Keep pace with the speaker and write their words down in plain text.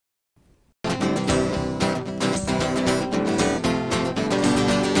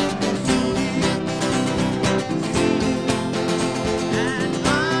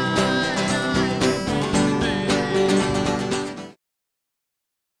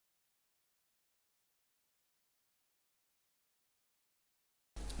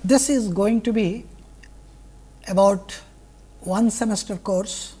This is going to be about 1 semester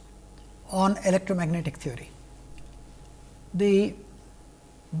course on electromagnetic theory. The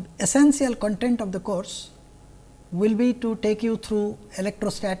essential content of the course will be to take you through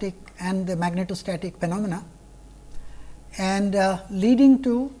electrostatic and the magnetostatic phenomena, and leading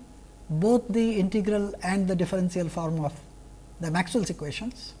to both the integral and the differential form of the Maxwell's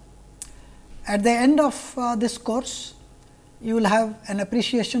equations. At the end of this course, you will have an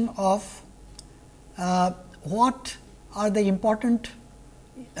appreciation of what are the important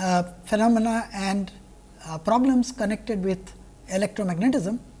phenomena and problems connected with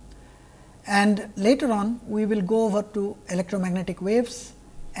electromagnetism, and later on we will go over to electromagnetic waves,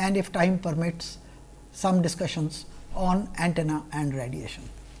 and if time permits, some discussions on antenna and radiation.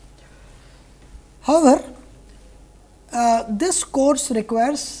 However, this course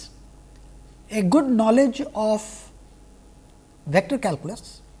requires a good knowledge of vector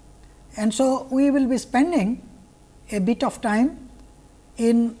calculus, and so we will be spending a bit of time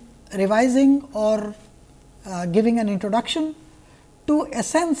in revising or giving an introduction to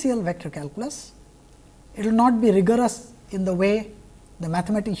essential vector calculus. It will not be rigorous in the way the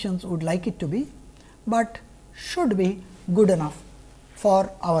mathematicians would like it to be, but should be good enough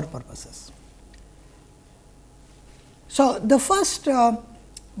for our purposes. So, the first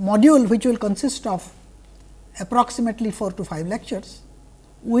module, which will consist of approximately 4 to 5 lectures,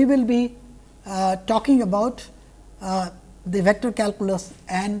 we will be talking about the vector calculus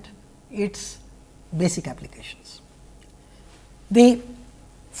and its basic applications. The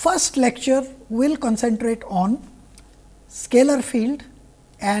first lecture will concentrate on scalar field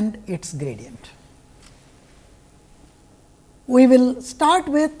and its gradient. We will start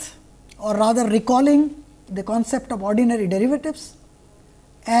with, or rather recalling, the concept of ordinary derivatives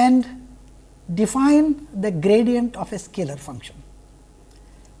and define the gradient of a scalar function.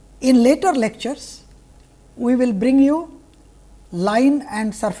 In later lectures, we will bring you line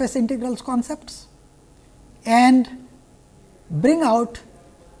and surface integrals concepts and bring out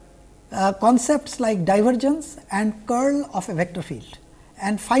concepts like divergence and curl of a vector field,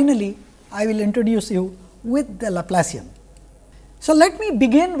 and finally, I will introduce you with the Laplacian. So, let me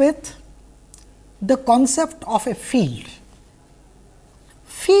begin with the concept of a field.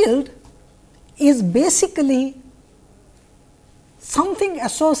 Field is basically something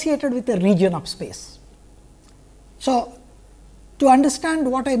associated with a region of space. So, to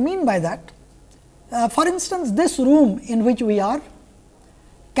understand what I mean by that, for instance, this room in which we are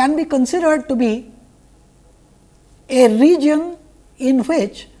can be considered to be a region in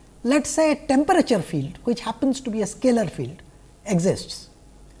which, let us say, a temperature field, which happens to be a scalar field, exists.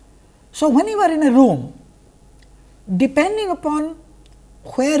 So, when you are in a room, depending upon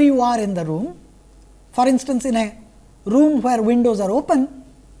where you are in the room, for instance, in a room where windows are open,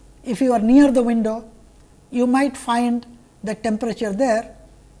 if you are near the window, you might find the temperature there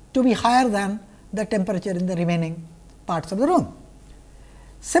to be higher than the temperature in the remaining parts of the room.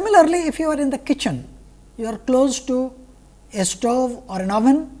 Similarly, if you are in the kitchen, you are close to a stove or an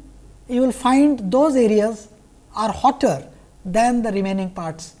oven, you will find those areas are hotter than the remaining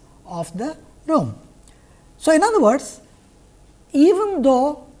parts of the room. So, in other words, even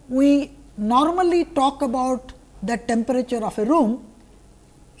though we normally talk about the temperature of a room,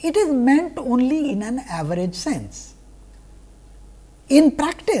 it is meant only in an average sense. In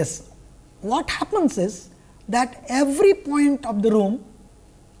practice, what happens is that every point of the room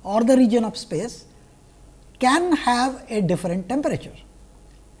or the region of space can have a different temperature.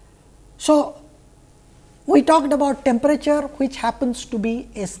 So, we talked about temperature, which happens to be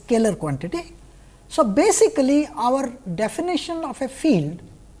a scalar quantity. So, basically our definition of a field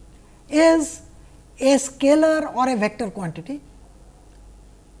is a scalar or a vector quantity,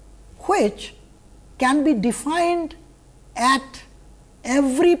 which can be defined at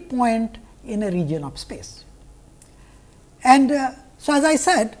every point in a region of space. And so, as I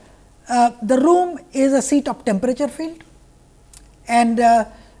said, the room is a seat of temperature field, and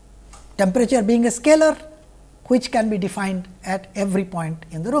temperature being a scalar, which can be defined at every point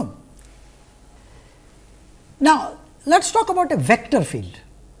in the room. Now, let us talk about a vector field.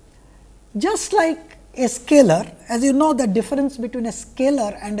 Just like a scalar, as you know, the difference between a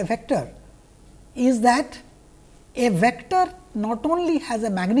scalar and a vector is that a vector not only has a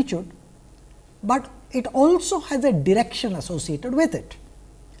magnitude, but it also has a direction associated with it.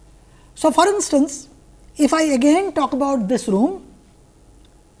 So, for instance, if I again talk about this room,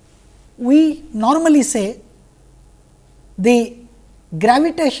 we normally say the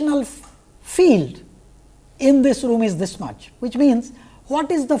gravitational field in this room is this much, which means what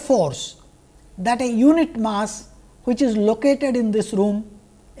is the force that a unit mass which is located in this room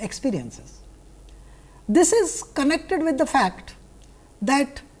experiences. This is connected with the fact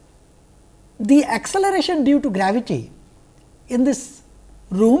that the acceleration due to gravity in this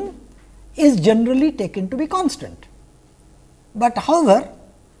room is generally taken to be constant. But however,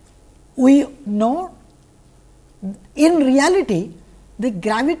 we know in reality the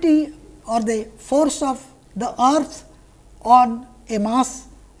gravity or the force of the earth on a mass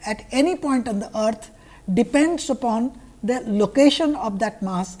at any point on the earth depends upon the location of that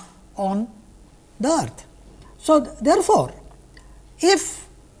mass on the earth. So, therefore, if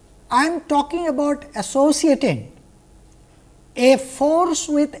I am talking about associating a force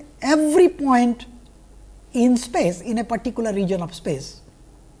with every point in space, in a particular region of space,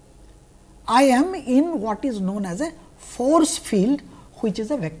 I am in what is known as a force field, which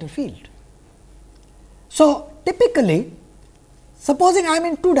is a vector field. So, typically, supposing I am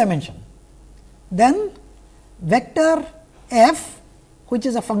in 2 dimension, then vector f, which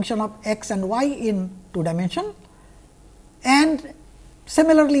is a function of x and y in 2 dimension, and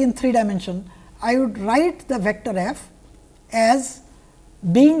similarly in 3 dimension, I would write the vector f as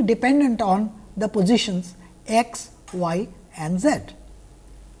being dependent on the positions x, y and z.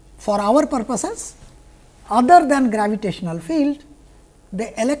 For our purposes, other than gravitational field,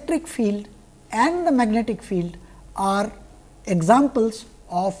 the electric field and the magnetic field are examples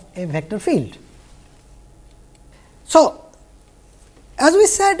of a vector field. So, as we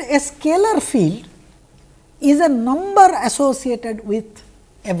said, a scalar field is a number associated with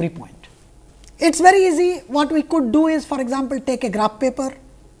every point. It is very easy. What we could do is, for example, take a graph paper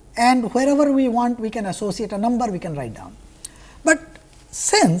and wherever we want we can associate a number, we can write down. But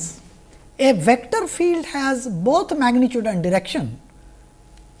since a vector field has both magnitude and direction,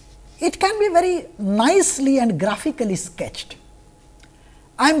 it can be very nicely and graphically sketched.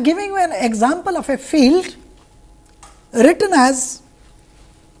 I am giving you an example of a field written as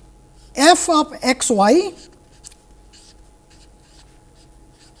f of x y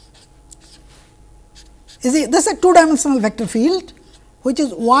this is a 2 dimensional vector field, which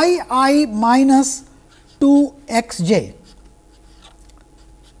is y I minus 2 x j.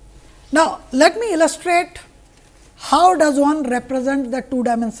 Now, let me illustrate how does one represent the 2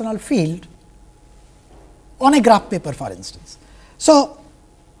 dimensional field on a graph paper, for instance. So,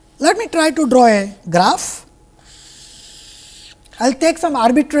 let me try to draw a graph. I will take some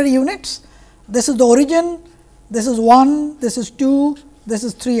arbitrary units. This is the origin, this is 1, this is 2, this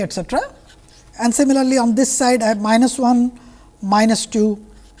is 3, etc. And similarly, on this side I have minus 1, minus 2,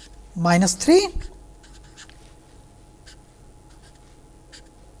 minus 3.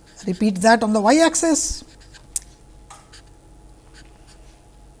 Repeat that on the y axis.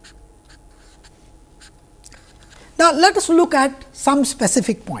 Now, let us look at some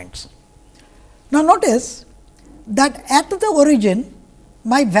specific points. Now, notice that at the origin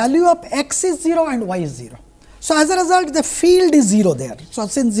my value of x is 0 and y is 0. So, as a result the field is 0 there. So,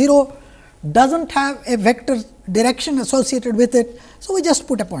 since 0 does not have a vector direction associated with it, so we just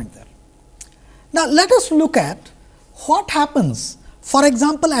put a point there. Now, let us look at what happens, for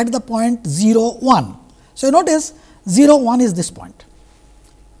example, at the point 0 1. So, you notice 0 1 is this point.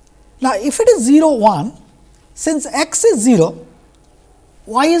 Now, if it is 0 1, since x is 0,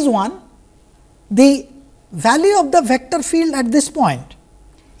 y is 1, the value of the vector field at this point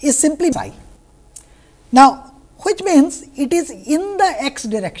is simply psi. Now, which means it is in the x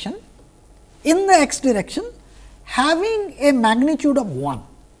direction, having a magnitude of 1.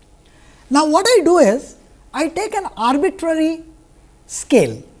 Now, what I do is I take an arbitrary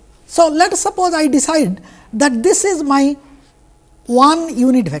scale. So, let us suppose I decide that this is my 1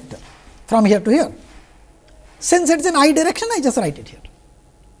 unit vector from here to here. Since it is in I direction, I just write it here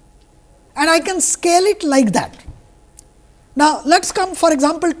and I can scale it like that. Now, let us come for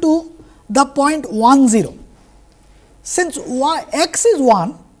example to the point 1 0. Since x is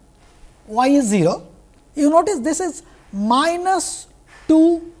 1, y is 0, you notice this is minus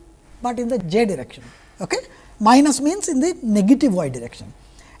 2, but in the j direction. Okay? Minus means in the negative y direction,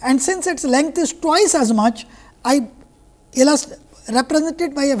 and since its length is twice as much, I represent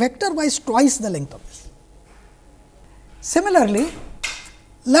it by a vector by twice the length of this. Similarly,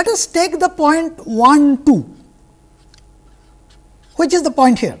 let us take the point 1 2, which is the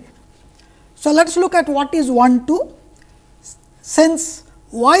point here. So, let us look at what is 1 2. Since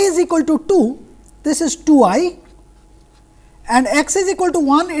y is equal to 2, this is 2 I, and x is equal to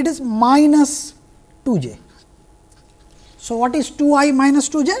 1, it is minus 2 j. So, what is 2 I minus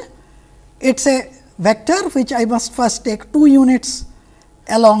 2 j? It is a vector which I must first take 2 units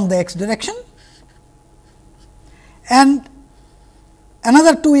along the x direction and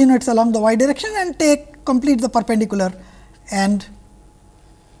another 2 units along the y direction and complete the perpendicular and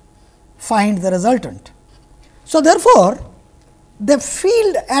find the resultant. So, therefore, the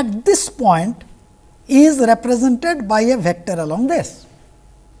field at this point is represented by a vector along this.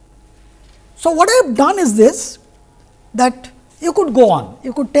 So, what I have done is this, that you could go on,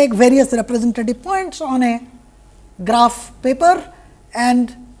 you could take various representative points on a graph paper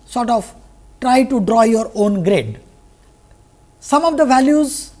and sort of try to draw your own grid. Some of the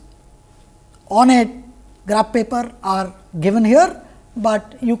values on a graph paper are given here,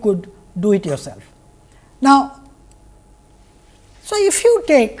 but you could do it yourself. Now, so if you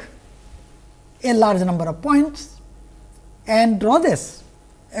take a large number of points and draw this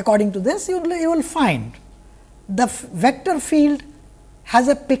according to this, you will find the vector field has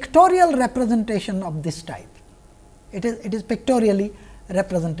a pictorial representation of this type. It is pictorially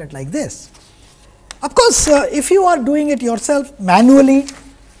represented like this. Of course, if you are doing it yourself manually,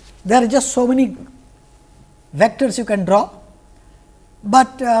 there are just so many vectors you can draw,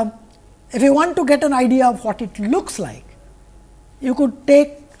 but if you want to get an idea of what it looks like, you could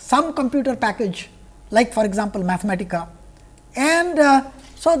take some computer package like for example, Mathematica, and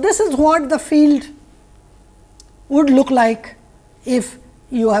so this is what the field would look like if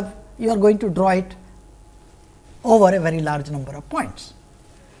you are going to draw it over a very large number of points.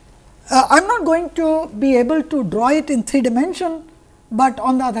 I am not going to be able to draw it in 3 dimension, but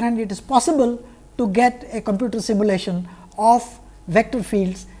on the other hand it is possible to get a computer simulation of vector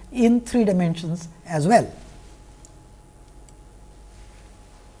fields in 3 dimensions as well.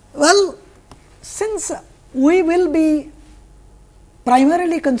 Well, since we will be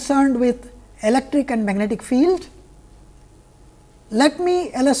primarily concerned with electric and magnetic field, let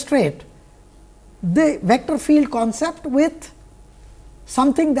me illustrate the vector field concept with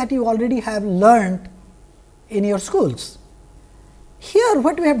something that you already have learned in your schools. Here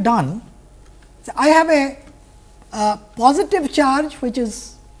what we have done, I have a positive charge which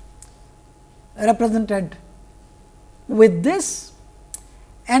is represented with this,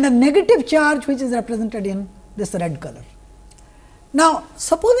 and a negative charge which is represented in this red color. Now,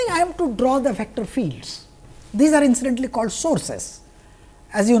 supposing I am to draw the vector fields, these are incidentally called sources.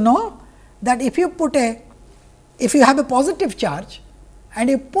 As you know that if you have a positive charge and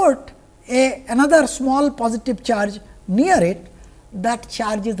you put another small positive charge near it, that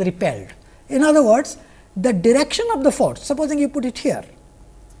charge is repelled. In other words, the direction of the force, supposing you put it here,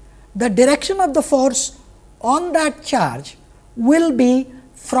 the direction of the force on that charge will be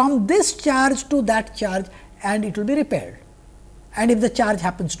from this charge to that charge, and it will be repelled. And if the charge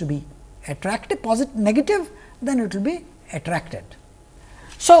happens to be attractive, positive, negative, then it will be attracted.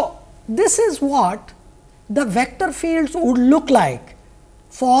 So, this is what the vector fields would look like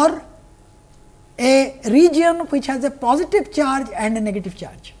for a region which has a positive charge and a negative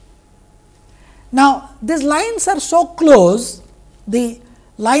charge. Now, these lines are so close, the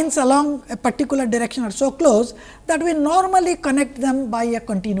lines along a particular direction are so close that we normally connect them by a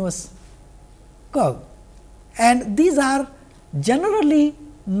continuous curve, and these are generally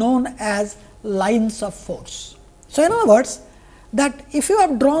known as lines of force. So, in other words, that if you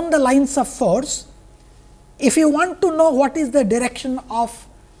have drawn the lines of force, if you want to know what is the direction of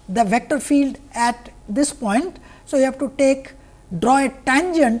the vector field at this point, so you have to draw a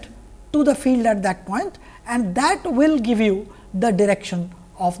tangent to the field at that point, and that will give you the direction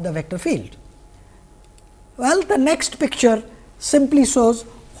of the vector field. Well, the next picture simply shows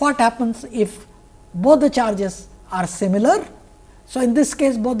what happens if both the charges are similar. So, in this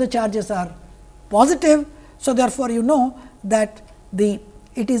case both the charges are positive. So, therefore, you know that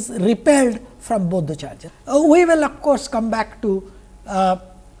it is repelled from both the charges. We will of course come back to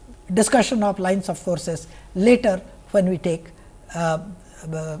discussion of lines of forces later when we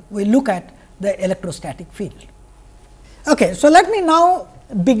look at the electrostatic field. Okay, so let me now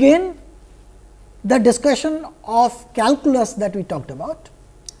begin the discussion of calculus that we talked about,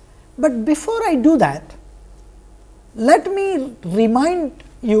 but before I do that, let me remind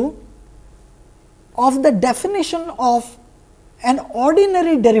you of the definition of an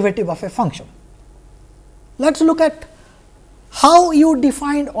ordinary derivative of a function. Let us look at how you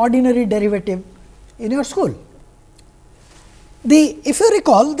define ordinary derivative in your school. If you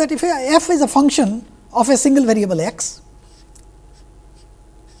recall that if f is a function of a single variable x,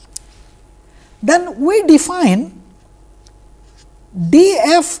 then we define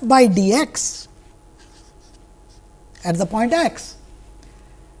df by dx at the point x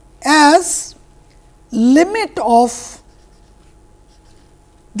as limit of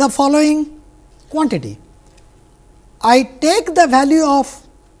the following quantity. I take the value of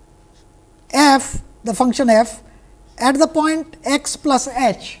f, the function f, at the point x plus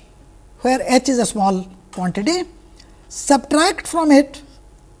h, where h is a small quantity, subtract from it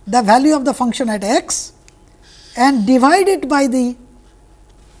the value of the function at x and divide it by the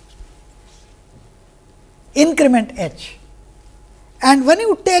increment h. And when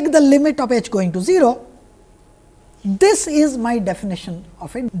you take the limit of h going to 0, this is my definition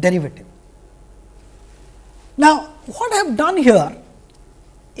of a derivative. Now, what I have done here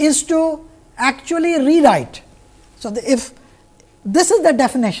is to actually rewrite. So, if this is the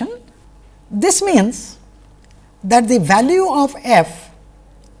definition, this means that the value of f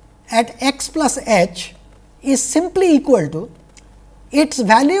at x plus h is simply equal to its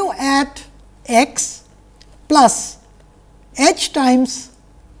value at x plus h times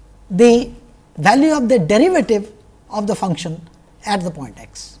the value of the derivative of the function at the point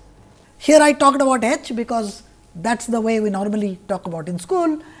x. Here I talked about h because that is the way we normally talk about in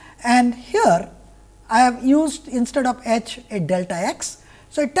school, and here I have used instead of h a delta x.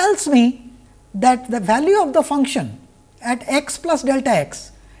 So, it tells me that the value of the function at x plus delta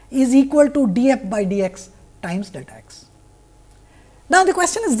x is equal to df by dx times delta x. Now, the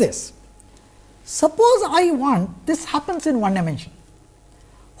question is this: suppose I want, this happens in one dimension,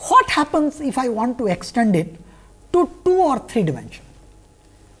 what happens if I want to extend it to 2 or 3 dimension?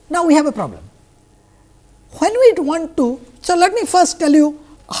 Now, we have a problem. When we want to, so let me first tell you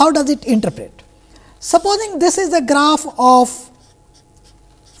how does it interpret. Supposing this is the graph of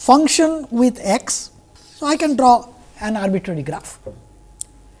function with x, so I can draw an arbitrary graph.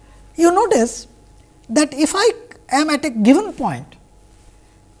 You notice that if I am at a given point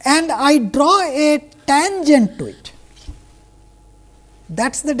and I draw a tangent to it,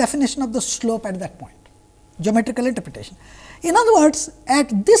 that is the definition of the slope at that point, geometrical interpretation. In other words,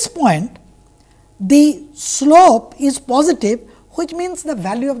 at this point the slope is positive, which means the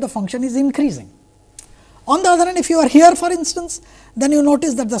value of the function is increasing. On the other hand, if you are here for instance, then you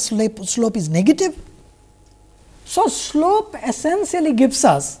notice that the slope is negative. So, slope essentially gives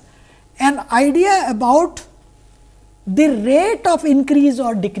us an idea about the rate of increase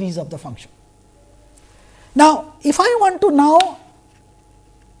or decrease of the function. Now, if I want to now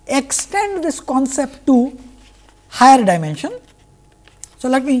extend this concept to higher dimension, so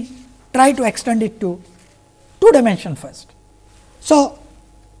let me try to extend it to 2 dimension first. So,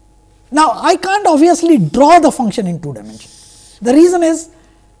 now I can't obviously draw the function in 2 dimensions. The reason is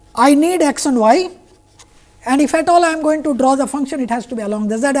I need x and y, and if at all I am going to draw the function, it has to be along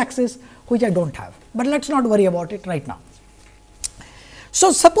the z axis, which I do not have, but let us not worry about it right now.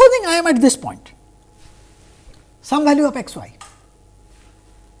 So, supposing I am at this point, some value of x y,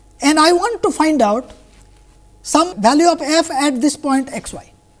 and I want to find out some value of f at this point x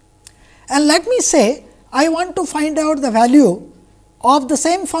y, and let me say I want to find out the value of the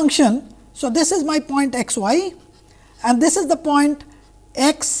same function. So, this is my point x y and this is the point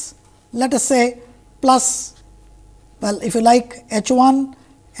x, let us say plus, well, if you like, h 1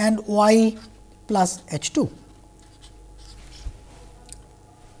 and y plus h 2.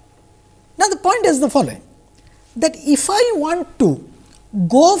 Now, the point is the following, that if I want to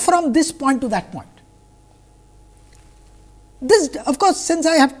go from this point to that point, this of course, since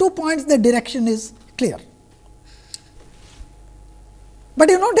I have 2 points, the direction is clear. But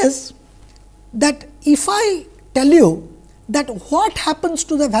you notice that if I tell you that what happens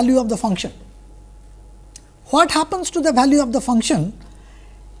to the value of the function, what happens to the value of the function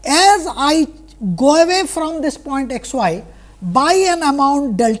as I go away from this point x y by an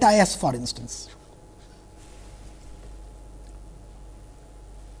amount delta s, for instance.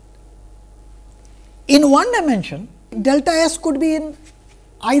 In one dimension, delta s could be in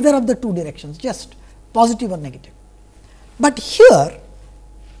either of the 2 directions, just positive or negative. But here,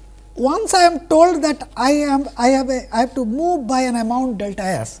 once I am told that I have to move by an amount delta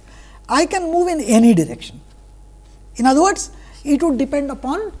s, I can move in any direction. In other words, it would depend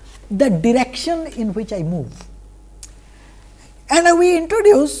upon the direction in which I move. And we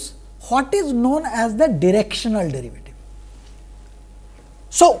introduce what is known as the directional derivative.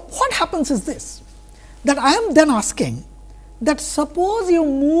 So, what happens is this, that I am then asking that suppose you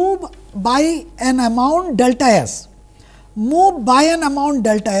move by an amount delta s, move by an amount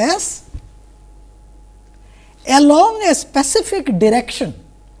delta s along a specific direction,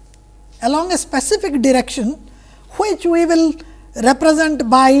 which we will represent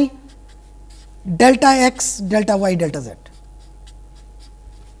by delta x, delta y, delta z.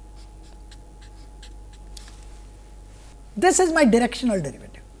 This is my directional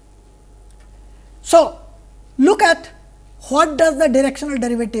derivative. So, look at what does the directional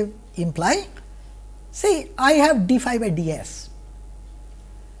derivative imply. See, I have d phi by ds.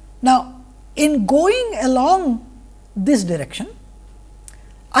 Now, in going along this direction,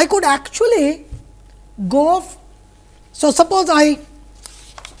 I could actually go, so suppose I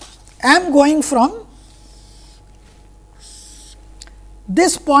I am going from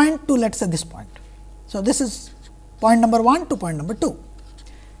this point to, let us say, this point. So, this is point number 1 to point number 2.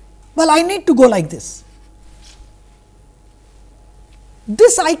 Well, I need to go like this.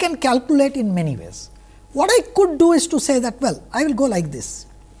 This I can calculate in many ways. What I could do is to say that, well, I will go like this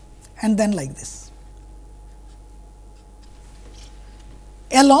and then like this.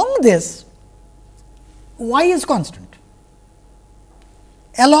 Along this, y is constant.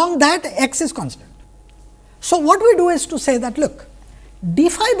 Along that, x is constant. So, what we do is to say that, look, d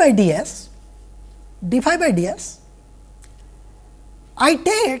phi by ds, I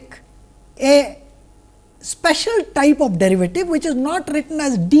take a special type of derivative which is not written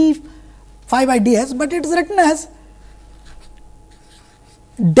as d phi by ds, but it is written as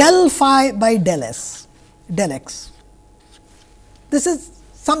del phi by del s, del x. This is,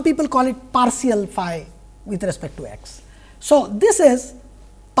 some people call it partial phi with respect to x. So, this is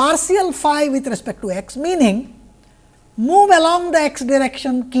partial phi with respect to x, meaning move along the x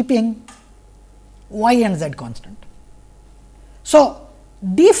direction keeping y and z constant. So,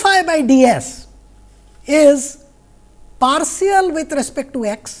 d phi by ds is partial with respect to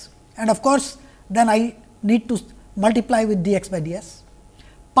x, and of course, then I need to multiply with dx by ds,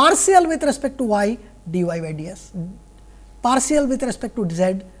 partial with respect to y, dy by ds, partial with respect to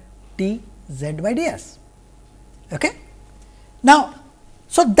z, dz by ds. Okay? Now,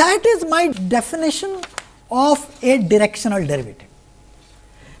 so that is my definition of a directional derivative.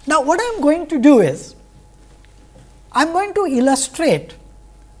 Now, what I am going to do is, I am going to illustrate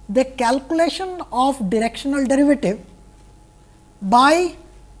the calculation of directional derivative by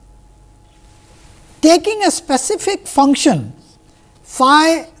taking a specific function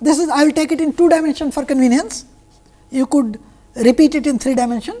phi. This is, I will take it in 2 dimension for convenience. You could repeat it in 3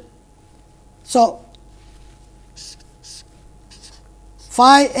 dimension. So,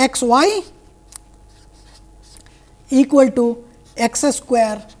 phi x y equal to x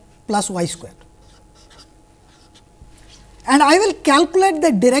square plus y square. And I will calculate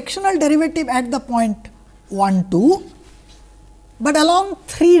the directional derivative at the point 1, 2, but along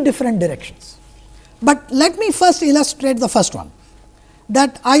 3 different directions. But let me first illustrate the first one,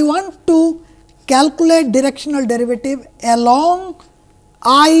 that I want to calculate directional derivative along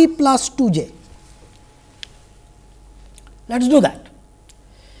I plus 2j. Let us do that.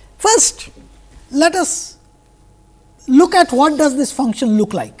 First, let us look at what does this function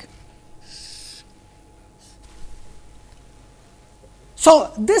look like.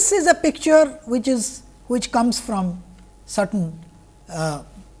 So, this is a picture which comes from certain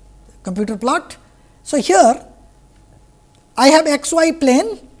computer plot. So, here I have x y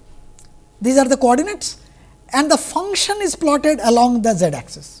plane, these are the coordinates, and the function is plotted along the z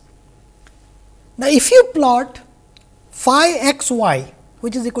axis. Now, if you plot phi x y,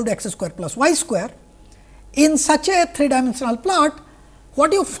 which is equal to x square plus y square, in such a 3 dimensional plot,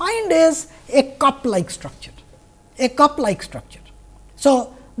 what you find is a cup like structure, a cup like structure.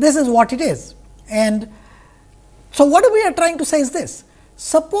 So, this is what it is, and so what we are trying to say is this: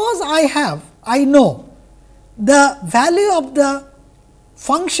 suppose I know the value of the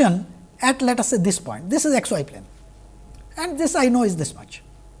function at, let us say, this point. This is x y plane, and this I know is this much.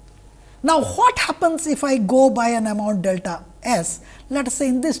 Now, what happens if I go by an amount delta s, let us say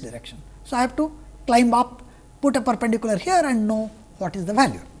in this direction? So, I have to climb up, put a perpendicular here and know what is the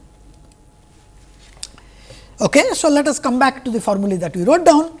value. Okay, so, let us come back to the formula that we wrote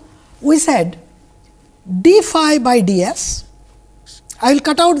down. We said d phi by ds, I will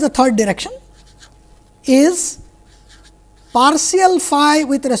cut out the third direction, is partial phi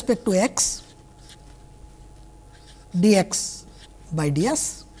with respect to x dx by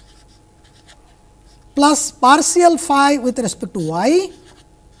ds plus partial phi with respect to y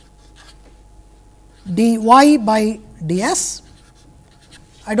dy by ds.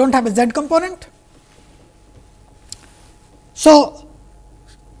 I do not have a z component. So,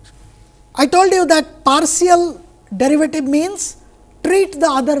 I told you that partial derivative means treat the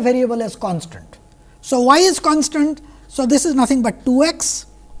other variable as constant. So, y is constant. So, this is nothing but 2x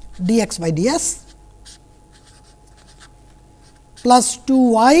dx by ds plus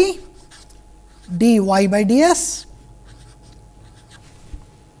 2y dy by ds.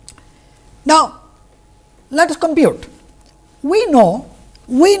 Now, let us compute. We know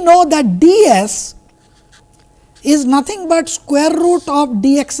that ds is nothing but square root of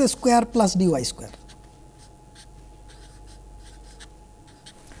dx square plus dy square.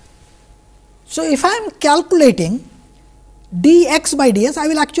 So, if I am calculating dx by ds, I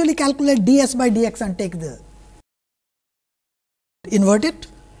will actually calculate ds by dx and take the invert it.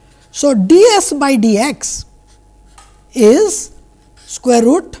 So, ds by dx is square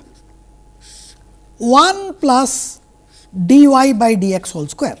root 1 plus dy by dx whole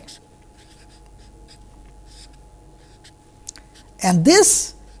square. And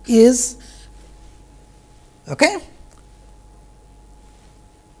this is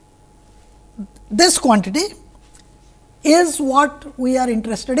this quantity is what we are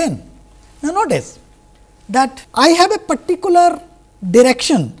interested in. Now, notice that I have a particular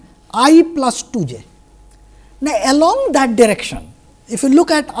direction I plus 2j. Now, along that direction, if you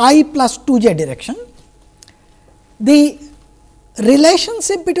look at I plus 2j direction, the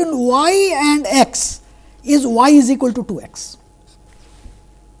relationship between y and x is y is equal to 2x.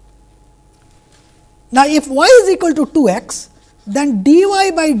 Now, if y is equal to 2x, then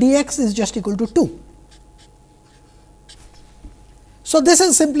dy by dx is just equal to 2. So, this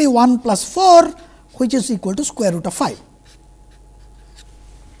is simply 1 plus 4, which is equal to square root of 5.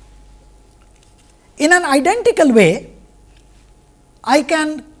 In an identical way, I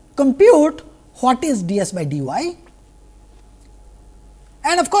can compute what is ds by dy,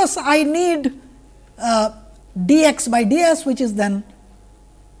 and of course, I need dx by ds, which is then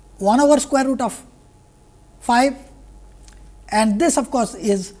 1 over square root of 5, and this of course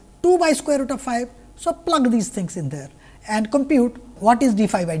is 2 by square root of 5. So, plug these things in there and compute what is d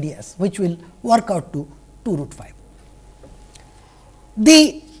phi by ds, which will work out to 2 root 5.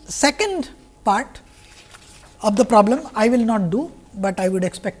 The second part of the problem I will not do, but I would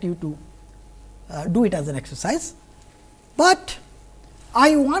expect you to do it as an exercise. But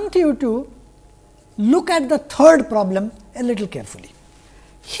I want you to look at the third problem a little carefully.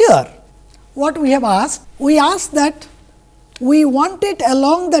 Here, what we have asked? We asked that we want it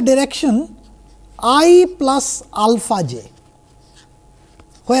along the direction I plus alpha j,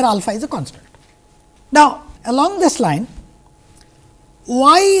 where alpha is a constant. Now, along this line,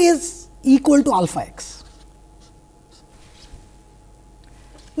 y is equal to alpha x.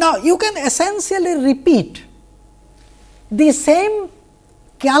 Now, you can essentially repeat the same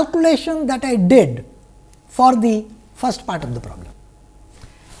calculation that I did for the first part of the problem,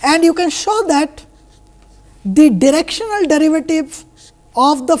 and you can show that the directional derivative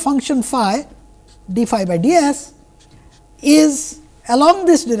of the function phi d phi by ds is along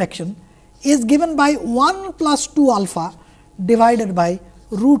this direction is given by 1 plus 2 alpha divided by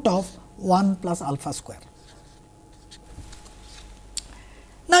root of 1 plus alpha square.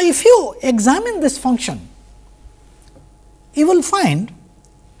 Now, if you examine this function, you will find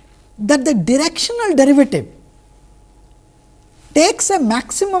that the directional derivative takes a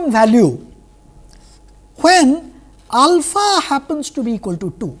maximum value when alpha happens to be equal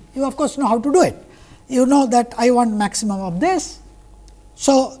to 2. You of course know how to do it. You know that I want maximum of this.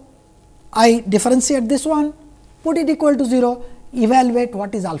 So, I differentiate this one, put it equal to 0, evaluate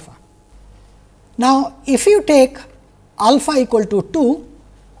what is alpha. Now, if you take alpha equal to 2,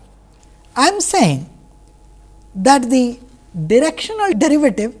 I am saying that the directional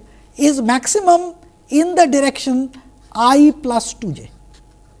derivative is maximum in the direction I plus 2j.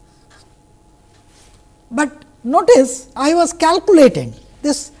 But notice I was calculating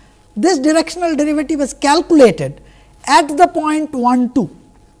this directional derivative was calculated at the point 1 2.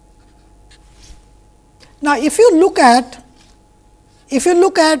 Now, if you look at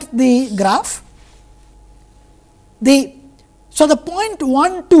the graph, the point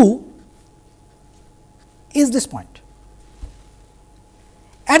 1 2 is this point.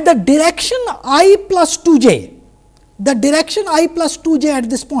 At the direction I plus 2j, the direction I plus 2j at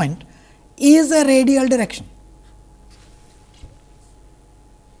this point is a radial direction.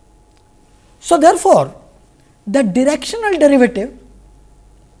 So, therefore, the directional derivative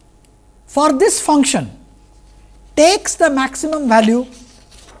for this function takes the maximum value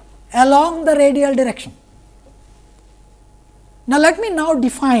along the radial direction. Now, let me now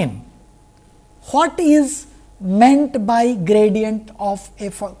define what is meant by gradient of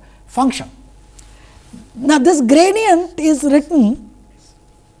a function. Now, this gradient is written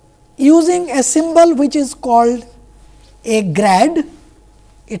using a symbol which is called a grad.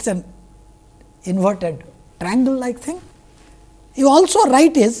 It is an inverted triangle like thing. You also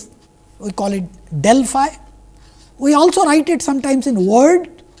write is, we call it del phi. We also write it sometimes in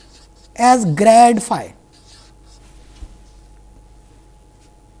word as grad phi.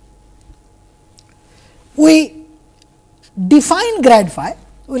 We define grad phi,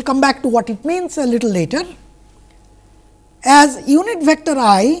 we will come back to what it means a little later, as unit vector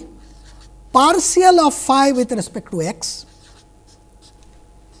I partial of phi with respect to x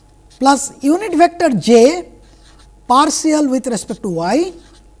plus unit vector j partial with respect to y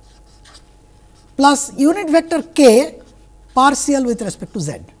plus unit vector k partial with respect to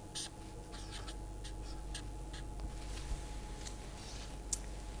z.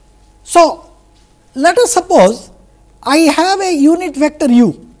 So, let us suppose I have a unit vector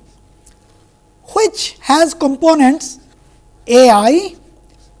u, which has components a I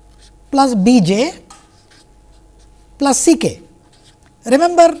plus b j plus c k.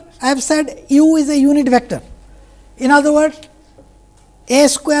 Remember, I have said u is a unit vector. In other words, a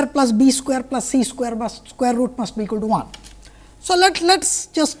square plus b square plus c square must square root must be equal to 1. So, let us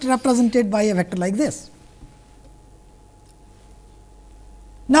just represent it by a vector like this.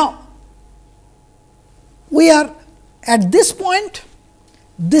 Now, we are at this point,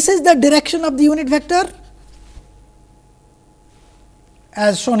 this is the direction of the unit vector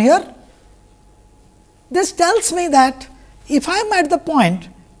as shown here. This tells me that if I am at the point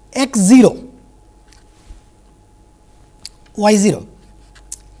x 0, y 0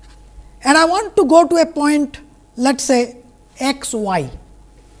 and I want to go to a point, let us say x y,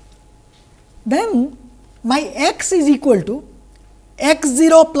 then my x is equal to x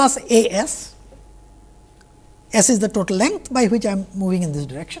 0 plus a s, s is the total length by which I am moving in this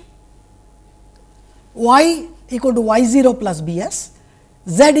direction, y equal to y 0 plus b s,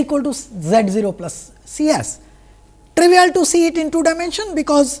 z equal to z 0 plus c s. Trivial to see it in 2 dimension,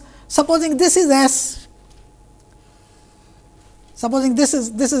 because supposing this is s, supposing this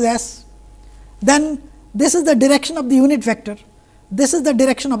is s, then this is the direction of the unit vector, this is the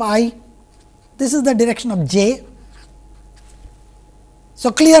direction of I, this is the direction of j.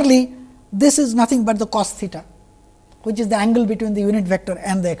 So, clearly this is nothing but the cos theta, which is the angle between the unit vector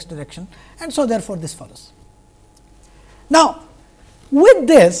and the x direction, and so therefore, this follows. Now, with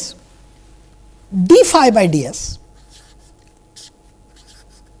this d phi by d s,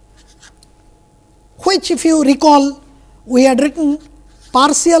 which if you recall we had written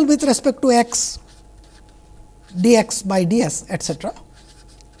partial with respect to x dx by ds etcetera.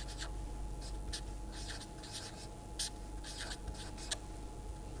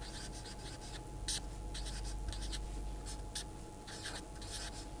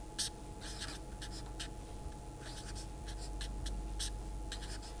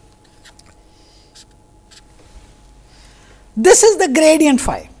 This is the gradient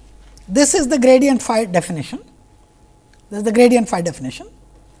phi. This is the gradient phi definition. This is the gradient phi definition,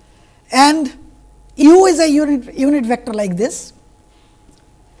 and u is a unit vector like this.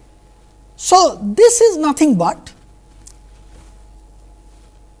 So, this is nothing but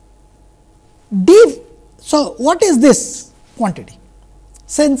d. So, what is this quantity?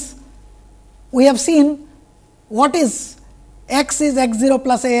 Since we have seen what is x is x 0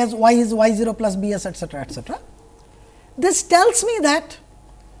 plus a s, y is y 0 plus b s etcetera etcetera. This tells me that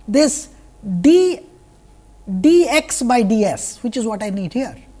this dx by ds, which is what I need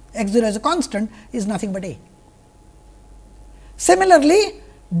here, x 0 as a constant, is nothing but a. Similarly,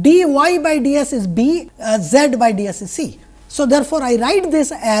 dy by ds is b, z by ds is c. So, therefore, I write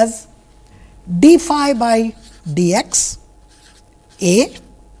this as d phi by dx a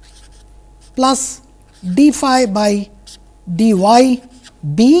plus d phi by dy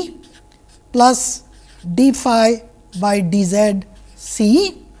b plus d phi by dz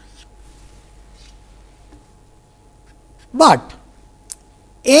c, but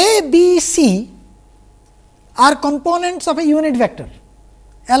a, b, c are components of a unit vector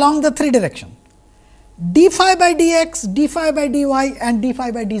along the 3 direction. D phi by dx, d phi by dy and d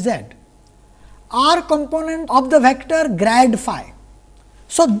phi by dz are component of the vector grad phi.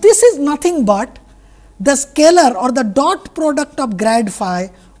 So, this is nothing but the scalar or the dot product of grad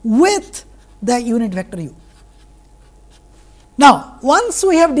phi with the unit vector u. Now, once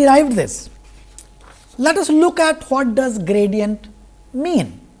we have derived this, let us look at what does gradient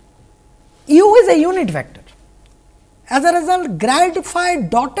mean. U is a unit vector. As a result, grad phi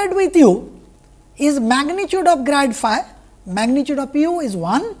dotted with u is magnitude of grad phi, magnitude of u is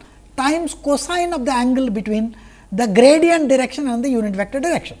 1 times cosine of the angle between the gradient direction and the unit vector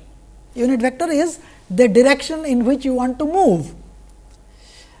direction. Unit vector is the direction in which you want to move.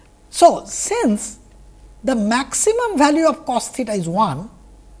 So, since the maximum value of cos theta is 1,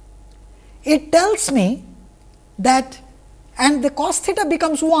 it tells me that, and the cos theta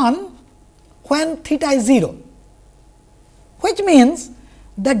becomes 1 when theta is 0, which means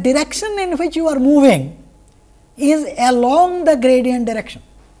the direction in which you are moving is along the gradient direction.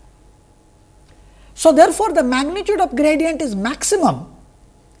 So, therefore, the magnitude of gradient is maximum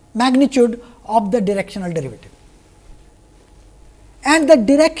magnitude of the directional derivative, and the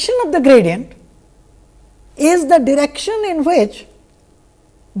direction of the gradient is the direction in which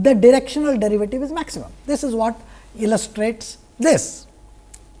the directional derivative is maximum. This is what illustrates this.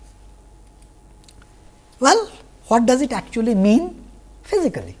 Well, what does it actually mean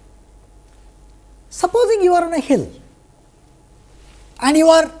physically? Supposing you are on a hill and you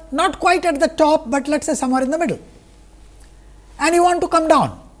are not quite at the top, but let us say somewhere in the middle, and you want to come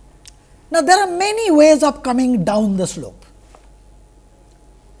down. Now, there are many ways of coming down the slope,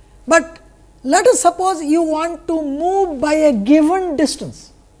 but let us suppose you want to move by a given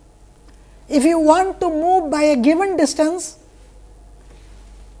distance. If you want to move by a given distance,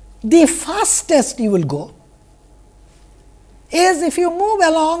 the fastest you will go is if you move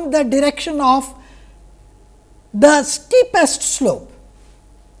along the direction of the steepest slope,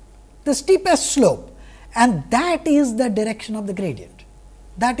 and that is the direction of the gradient.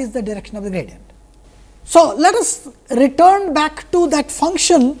 That is the direction of the gradient. So, let us return back to that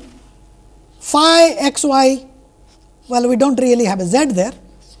function phi x y. Well, we do not really have a z there.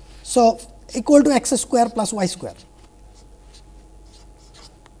 So, equal to x square plus y square.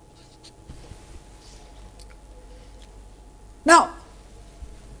 Now,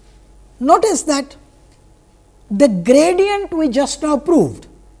 notice that the gradient we just now proved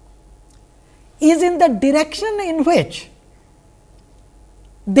is in the direction in which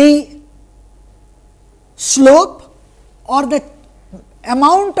the slope or the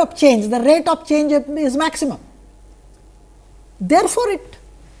amount of change, the rate of change is maximum. Therefore, it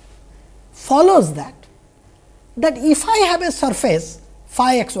follows that if I have a surface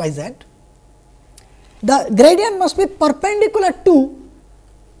phi x y z, the gradient must be perpendicular to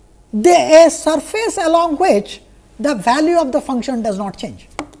a surface along which the value of the function does not change.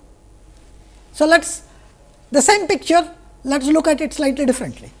 So, let us the same picture, let us look at it slightly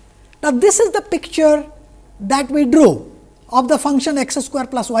differently. Now, this is the picture that we drew of the function x square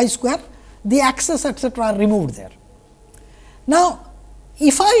plus y square, the axis etcetera are removed there. Now,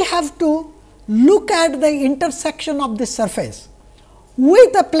 if I have to look at the intersection of this surface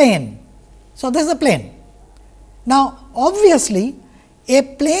with a plane, so this is a plane. Now, obviously, a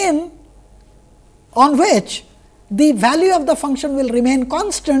plane on which the value of the function will remain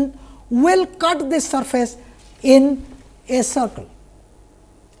constant will cut this surface in a circle.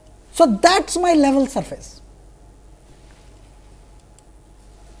 So, that is my level surface.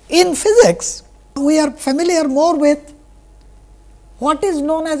 In physics, we are familiar more with what is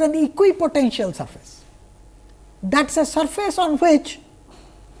known as an equipotential surface. That is a surface on which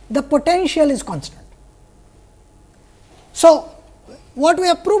the potential is constant. So, what we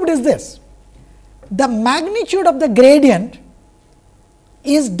have proved is this: the magnitude of the gradient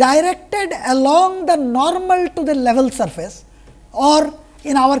is directed along the normal to the level surface, or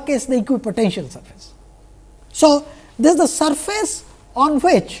in our case the equipotential surface. So, this is the surface on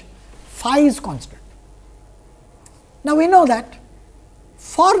which phi is constant. Now, we know that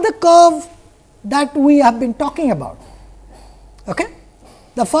for the curve that we have been talking about,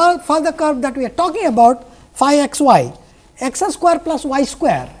 for the curve that we are talking about, phi x y, x square plus y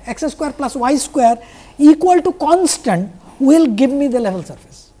square equal to constant will give me the level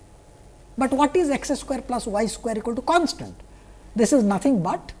surface. But what is x square plus y square equal to constant? This is nothing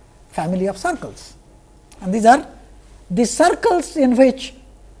but family of circles, and these are the circles in which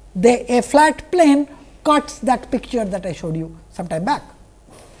a flat plane cuts that picture that I showed you some time back.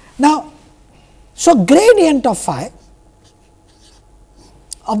 Now, so gradient of phi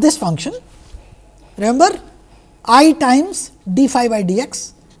of this function, remember, I times d phi by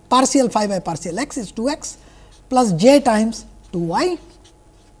dx, partial phi by partial x is 2x plus j times 2y,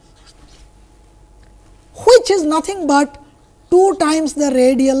 which is nothing but 2 times the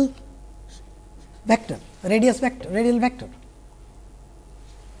radial vector, radial vector.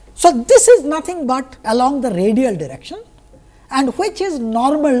 So, this is nothing but along the radial direction, and which is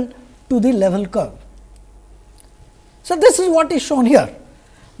normal to the level curve. So, this is what is shown here,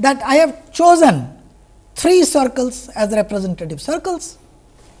 that I have chosen 3 circles as representative circles,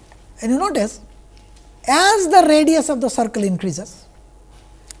 and you notice as the radius of the circle increases,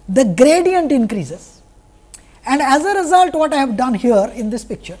 the gradient increases, and as a result what I have done here in this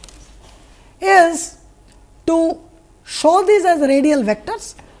picture is to show these as radial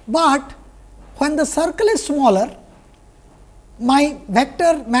vectors, but when the circle is smaller, my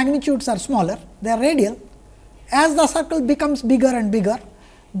vector magnitudes are smaller, they are radial. As the circle becomes bigger and bigger,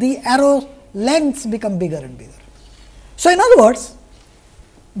 the arrow lengths become bigger and bigger. So, in other words,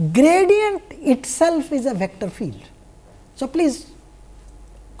 gradient itself is a vector field. So, please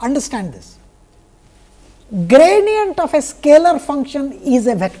understand this. Gradient of a scalar function is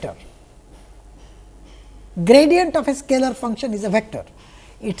a vector. Gradient of a scalar function is a vector.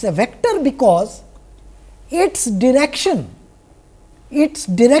 It is a vector because its direction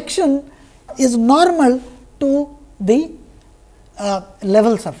is normal to the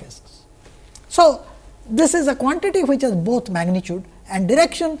level surfaces. So, this is a quantity which has both magnitude and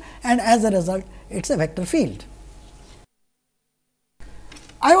direction, and as a result it is a vector field.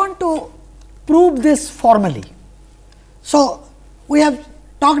 I want to prove this formally. So, we have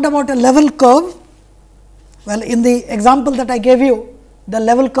talked about a level curve. Well, in the example that I gave you, the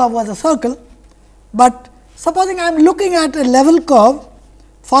level curve was a circle, but supposing I am looking at a level curve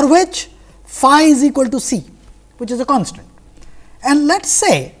for which phi is equal to c, which is a constant. And let us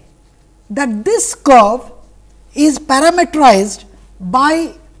say that this curve is parameterized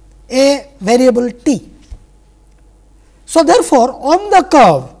by a variable t. So, therefore, on the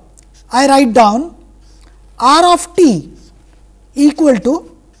curve I write down r of t equal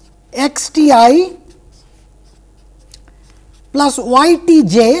to x t I plus y t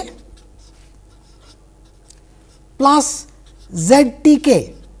j plus z t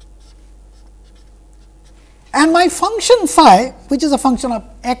k, and my function phi, which is a function of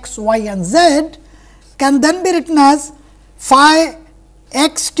x, y and z, can then be written as phi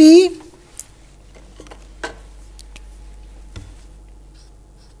x t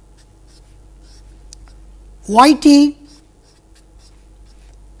y t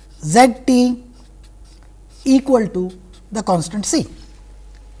z t equal to the constant c.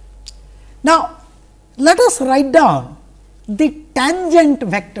 Now, let us write down the tangent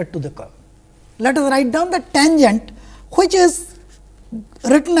vector to the curve. Let us write down the tangent, which is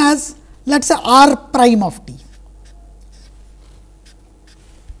written as, let us say, r prime of t.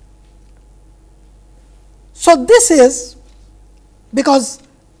 So, this is because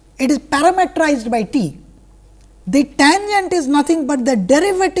it is parameterized by t, the tangent is nothing but the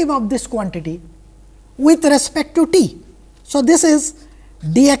derivative of this quantity with respect to t. So, this is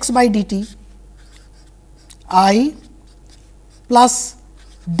dx by dt I plus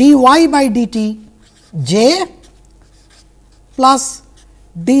dy by dt j plus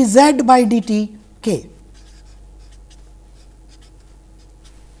dz by dt k.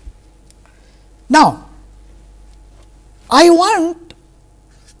 Now, I want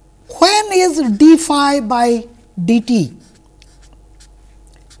when is d phi by dt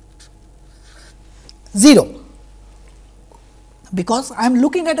 0, because I am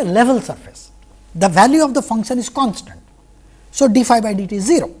looking at a level surface, the value of the function is constant. So, d phi by dt is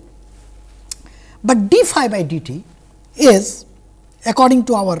 0, but d phi by dt is, according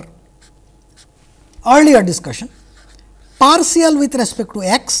to our earlier discussion, partial with respect to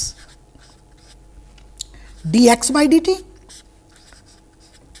x dx by dt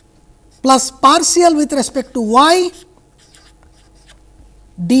plus partial with respect to y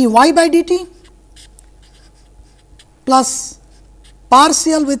dy by dt plus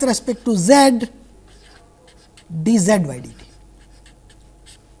partial with respect to z dz by dt,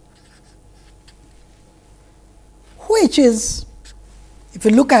 which is, if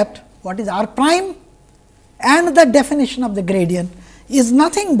you look at what is r prime and the definition of the gradient, is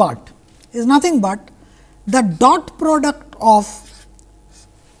nothing but the dot product of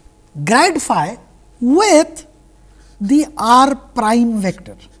grad phi with the r prime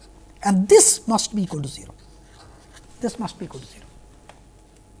vector, and this must be equal to 0. This must be equal to 0.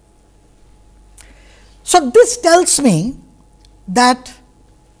 So, this tells me that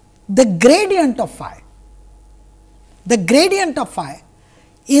the gradient of phi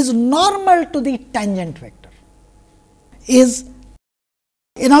is normal to the tangent vector, is,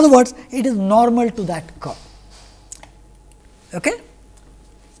 in other words, it is normal to that curve. Okay?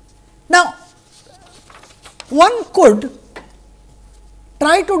 Now, one could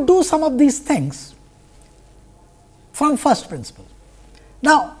try to do some of these things from first principle.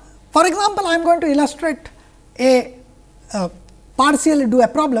 Now, for example, I am going to illustrate partially do a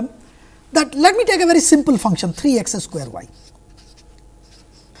problem that, let me take a very simple function 3 x square y,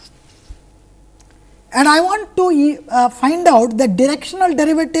 and I want to find out the directional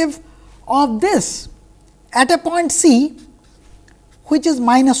derivative of this at a point c, which is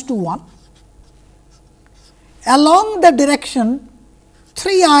minus 2 1, along the direction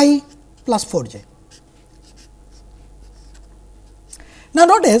 3 I plus 4 j. Now,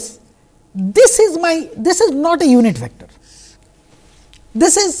 notice this is not a unit vector.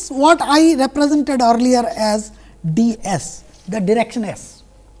 This is what I represented earlier as ds, the direction s.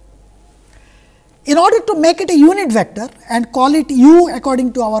 In order to make it a unit vector and call it u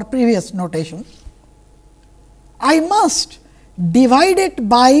according to our previous notation, I must divide it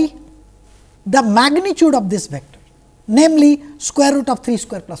by the magnitude of this vector, namely square root of 3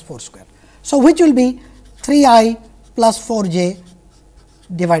 square plus 4 square. So, which will be 3 I plus 4 j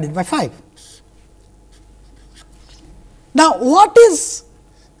divided by 5. Now, what is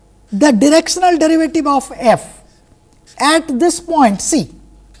the directional derivative of f at this point c?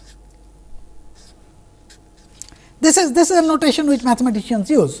 This is a notation which mathematicians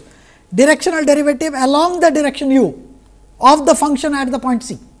use. Directional derivative along the direction u of the function at the point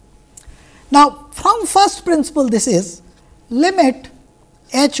C. Now, from first principle, this is limit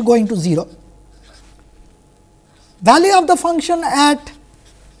h going to 0, value of the function at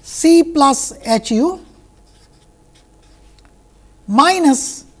C plus h u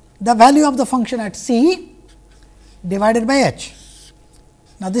minus the value of the function at C divided by h.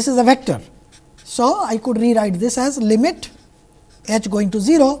 Now, this is a vector. So, I could rewrite this as limit h going to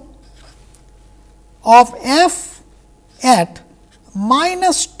 0 of f at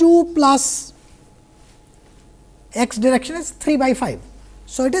minus 2 plus x direction is 3 by 5.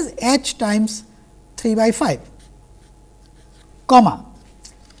 So, it is h times 3 by 5, comma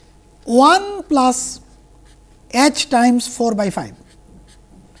 1 plus h times 4 by 5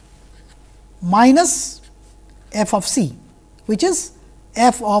 minus f of c, which is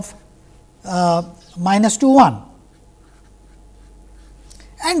f of minus 2 1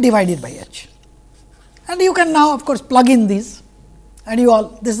 and divided by h. And you can now of course, plug in these, and you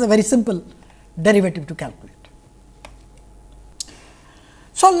all, this is a very simple derivative to calculate.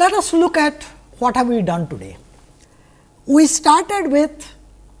 So, let us look at what have we done today. We started with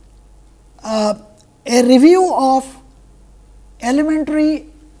a review of elementary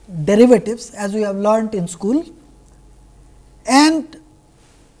derivatives as we have learnt in school, and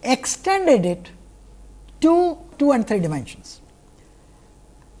extended it to 2 and 3 dimensions.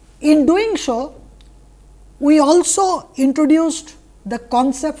 In doing so, we also introduced the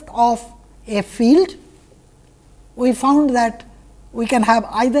concept of a field. We found that we can have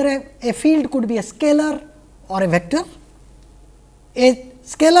either a field could be a scalar or a vector. A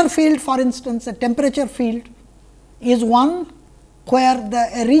scalar field, for instance, a temperature field is one where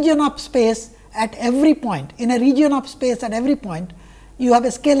a region of space at every point, in a region of space at every point, you have a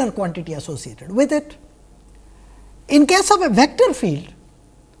scalar quantity associated with it. In case of a vector field,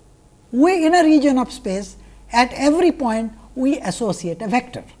 we in a region of space at every point we associate a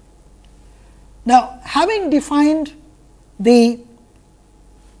vector. Now, having defined the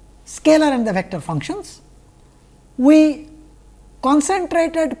scalar and the vector functions, we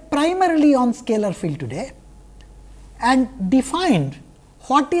concentrated primarily on scalar field today and defined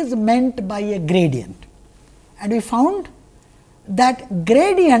what is meant by a gradient. And we found that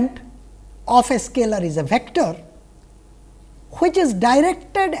gradient of a scalar is a vector which is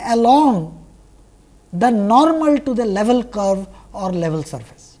directed along the normal to the level curve or level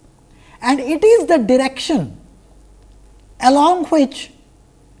surface, and it is the direction along which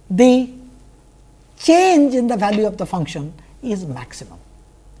the change in the value of the function is maximum.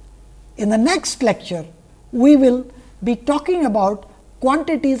 In the next lecture, we will be talking about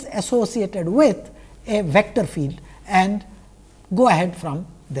quantities associated with a vector field and go ahead from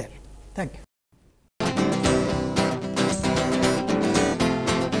there. Thank you.